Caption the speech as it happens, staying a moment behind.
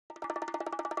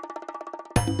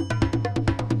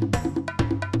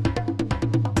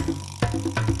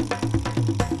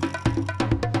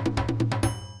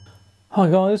Hi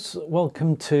guys,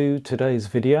 welcome to today's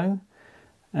video,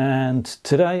 and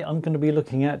today I'm going to be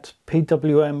looking at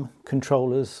PWM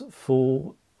controllers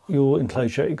for your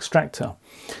enclosure extractor.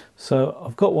 So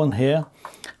I've got one here.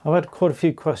 I've had quite a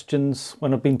few questions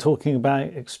when I've been talking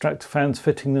about extractor fans,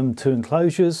 fitting them to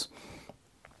enclosures.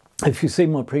 If you've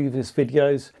seen my previous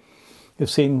videos,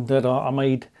 you've seen that I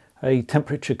made a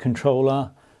temperature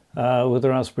controller with a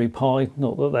Raspberry Pi,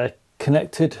 not that they're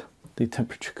connected. The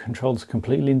temperature control is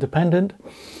completely independent.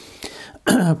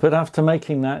 But after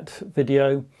making that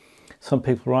video, some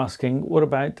people are asking, what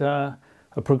about a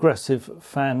progressive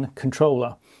fan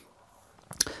controller?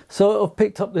 So I've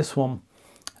picked up this one.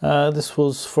 This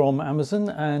was from Amazon,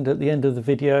 and at the end of the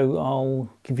video I'll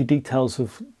give you details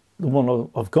of the one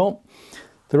I've got.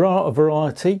 There are a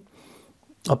variety.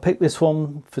 I picked this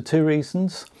one for two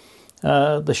reasons.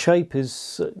 The shape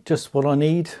is just what I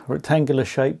need, rectangular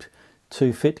shaped,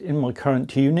 to fit in my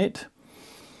current unit,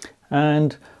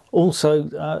 and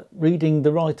also reading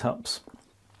the write-ups,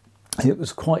 it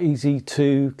was quite easy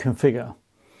to configure.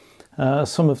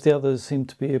 Some of the others seem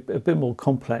to be a bit more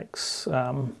complex,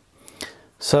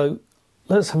 so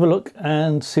let's have a look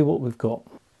and see what we've got.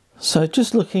 So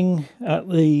just looking at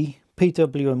the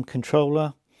PWM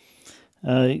controller,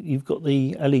 you've got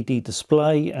the LED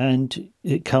display, and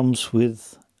it comes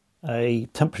with a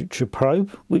temperature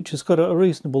probe, which has got a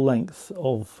reasonable length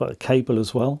of cable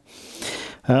as well.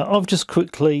 I've just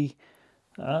quickly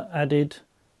added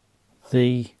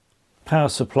the power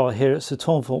supply here. It's a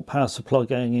 12-volt power supply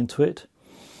going into it.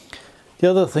 The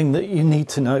other thing that you need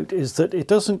to note is that it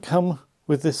doesn't come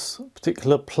with this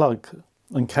particular plug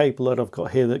and cable that I've got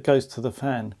here that goes to the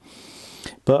fan,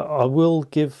 but I will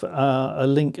give a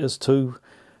link as to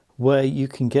where you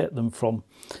can get them from.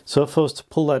 So if I was to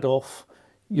pull that off,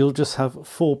 you'll just have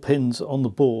 4 pins on the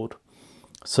board.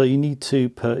 So you need to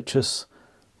purchase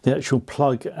the actual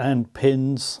plug and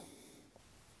pins.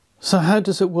 So how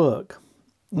does it work?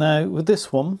 Now with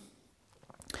this one,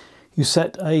 you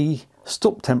set a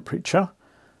stop temperature.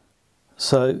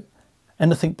 So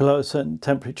anything below a certain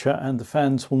temperature and the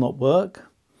fans will not work.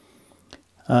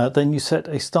 Then you set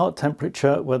a start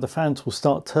temperature where the fans will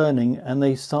start turning, and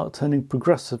they start turning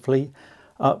progressively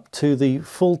up to the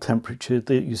full temperature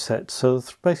that you set. So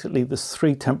basically there's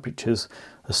 3 temperatures: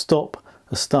 a stop,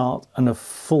 a start, and a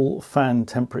full fan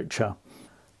temperature.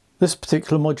 This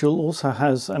particular module also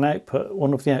has an output.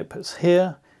 One of the outputs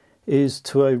here is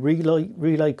to a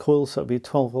relay coil, so it'll be a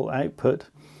 12-volt output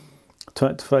to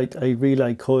activate a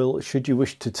relay coil should you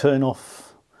wish to turn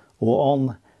off or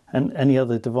on and any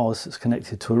other device that's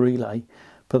connected to a relay,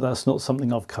 but that's not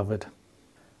something I've covered.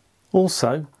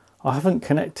 Also, I haven't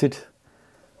connected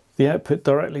the output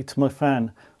directly to my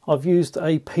fan. I've used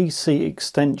a PC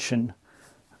extension,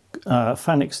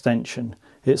 fan extension.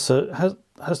 Has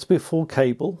to be a 4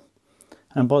 cable,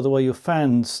 and by the way, your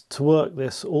fans to work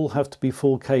this all have to be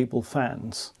 4 cable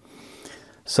fans.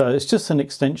 So it's just an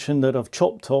extension that I've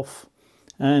chopped off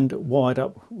and wired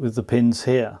up with the pins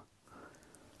here.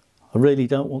 I really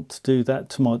don't want to do that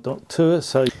to my Noctua,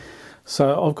 so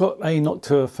I've got a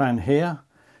Noctua fan here.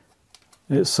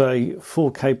 It's a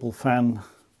 4 cable fan,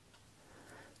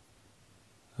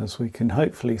 as we can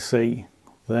hopefully see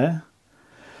there.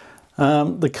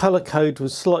 The colour code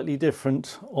was slightly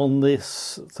different on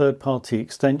this third-party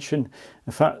extension.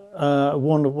 In fact,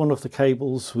 one of the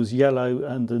cables was yellow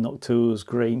and the Noctua was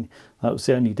green. That was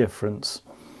the only difference.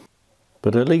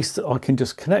 But at least I can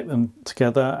just connect them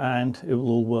together and it will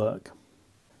all work.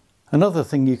 Another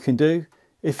thing you can do,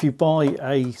 if you buy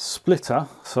a splitter,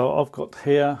 so I've got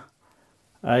here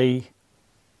a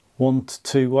 1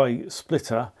 to 2-way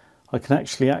splitter, I can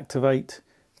actually activate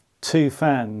 2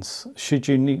 fans should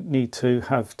you need to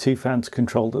have 2 fans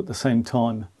controlled at the same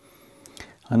time.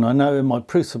 And I know in my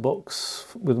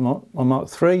PrusaBox with my Mark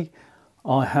III,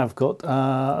 I have got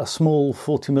a small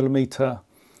 40mm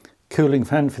cooling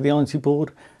fan for the INC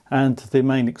board and the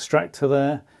main extractor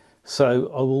there,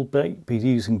 so I will be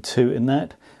using 2 in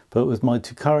that, but with my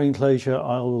Tukkari enclosure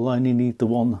I will only need the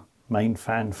 1 main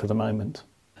fan for the moment.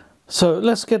 So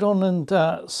let's get on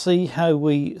and see how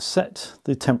we set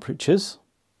the temperatures.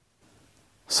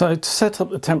 So to set up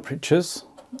the temperatures,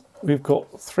 we've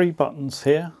got 3 buttons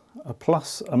here, a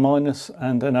plus, a minus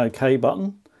and an OK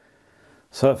button.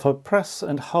 So if I press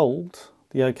and hold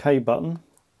the OK button,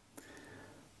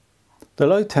 the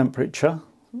low temperature,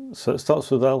 so it starts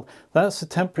with L, that's the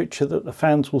temperature that the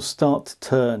fans will start to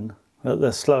turn at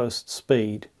their slowest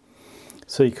speed.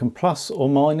 So you can plus or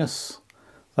minus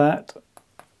that.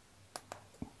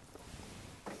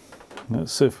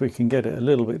 Let's see if we can get it a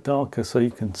little bit darker so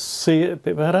you can see it a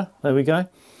bit better. There we go.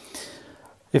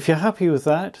 If you're happy with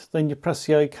that, then you press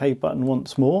the OK button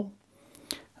once more.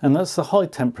 And that's the high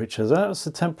temperature. That's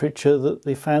the temperature that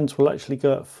the fans will actually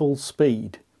go at full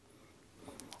speed.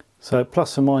 So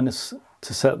plus or minus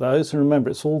to set those. And remember,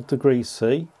 it's all degrees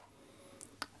C.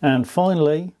 And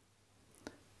finally,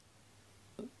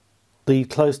 the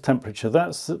close temperature.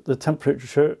 That's the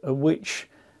temperature at which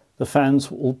the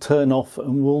fans will turn off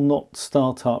and will not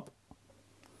start up.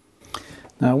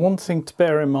 Now, one thing to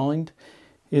bear in mind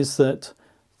is that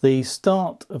the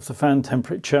start of the fan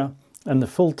temperature and the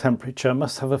full temperature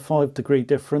must have a 5-degree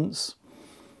difference,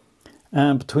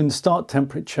 and between the start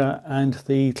temperature and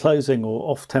the closing or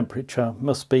off temperature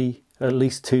must be at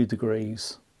least 2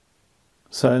 degrees.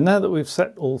 So now that we've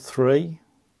set all three,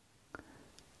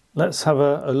 let's have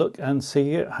a look and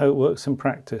see how it works in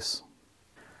practice.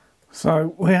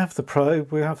 So we have the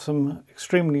probe, we have some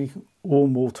extremely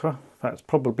warm water, that's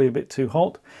probably a bit too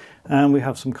hot, and we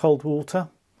have some cold water.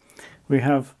 We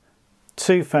have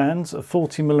two fans, a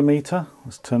 40mm,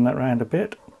 let's turn that around a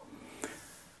bit,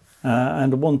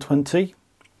 and a 120.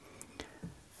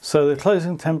 So the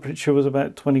closing temperature was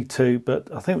about 22, but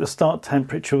I think the start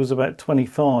temperature was about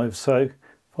 25. So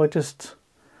if I just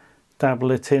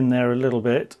dabble it in there a little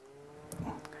bit,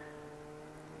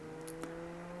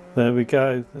 there we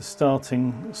go, it's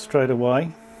starting straight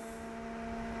away.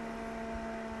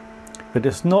 But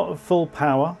it's not at full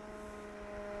power.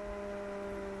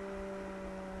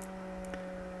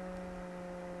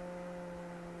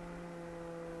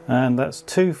 And that's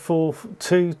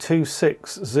 2260,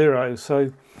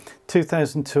 so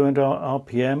 2200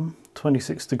 RPM,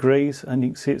 26 degrees, and you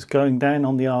can see it's going down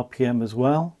on the RPM as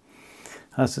well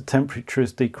as the temperature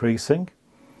is decreasing.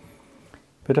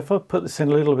 But if I put this in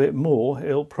a little bit more,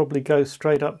 it'll probably go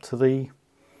straight up to the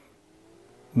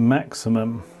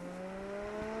maximum.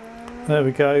 There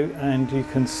we go, and you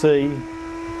can see,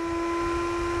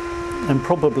 and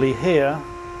probably hear,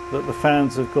 that the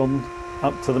fans have gone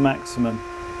up to the maximum.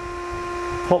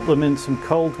 Pop them in some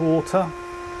cold water,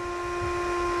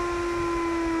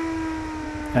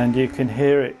 and you can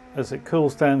hear it as it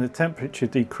cools down, the temperature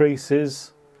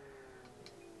decreases.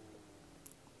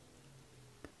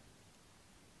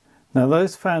 Now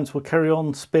those fans will carry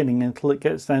on spinning until it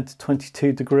gets down to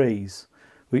 22 degrees,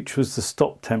 which was the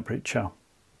stop temperature.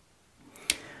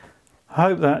 I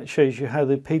hope that shows you how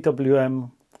the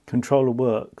PWM controller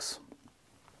works.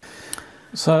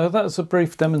 So that's a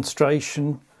brief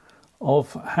demonstration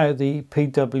of how the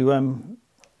PWM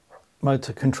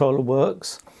motor controller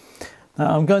works.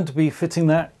 Now I'm going to be fitting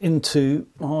that into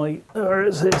my, where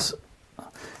is this?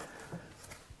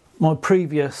 My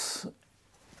previous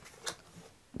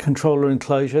controller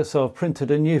enclosure. So I've printed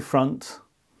a new front.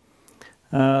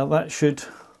 That should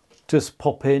just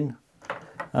pop in.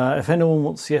 If anyone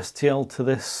wants the STL to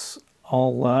this,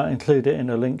 I'll include it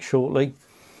in a link shortly.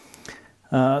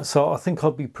 So I think I'll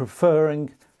be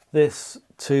preferring this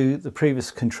to the previous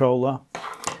controller,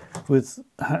 with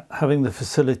having the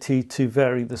facility to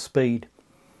vary the speed.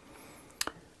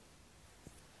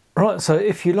 Right, so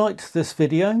if you liked this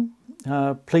video,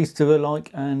 please do a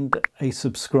like and a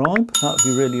subscribe, that would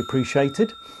be really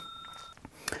appreciated.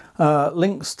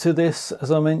 Links to this,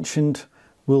 as I mentioned,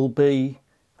 will be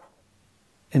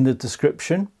in the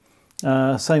description.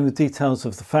 Same with details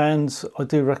of the fans. I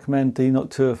do recommend the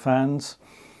Noctua fans.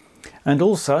 And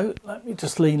also, let me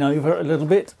just lean over a little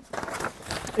bit.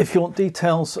 If you want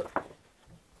details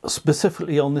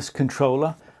specifically on this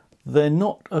controller, they're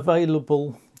not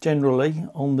available generally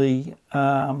on the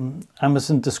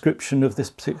Amazon description of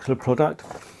this particular product,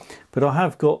 but I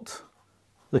have got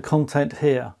the content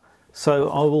here, so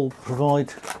I will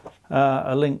provide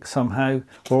a link somehow,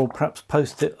 or I'll perhaps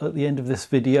post it at the end of this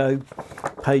video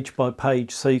page by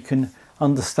page, so you can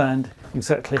understand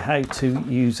exactly how to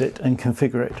use it and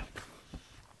configure it.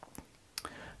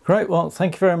 Great, well,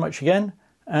 thank you very much again,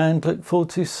 and look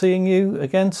forward to seeing you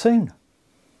again soon.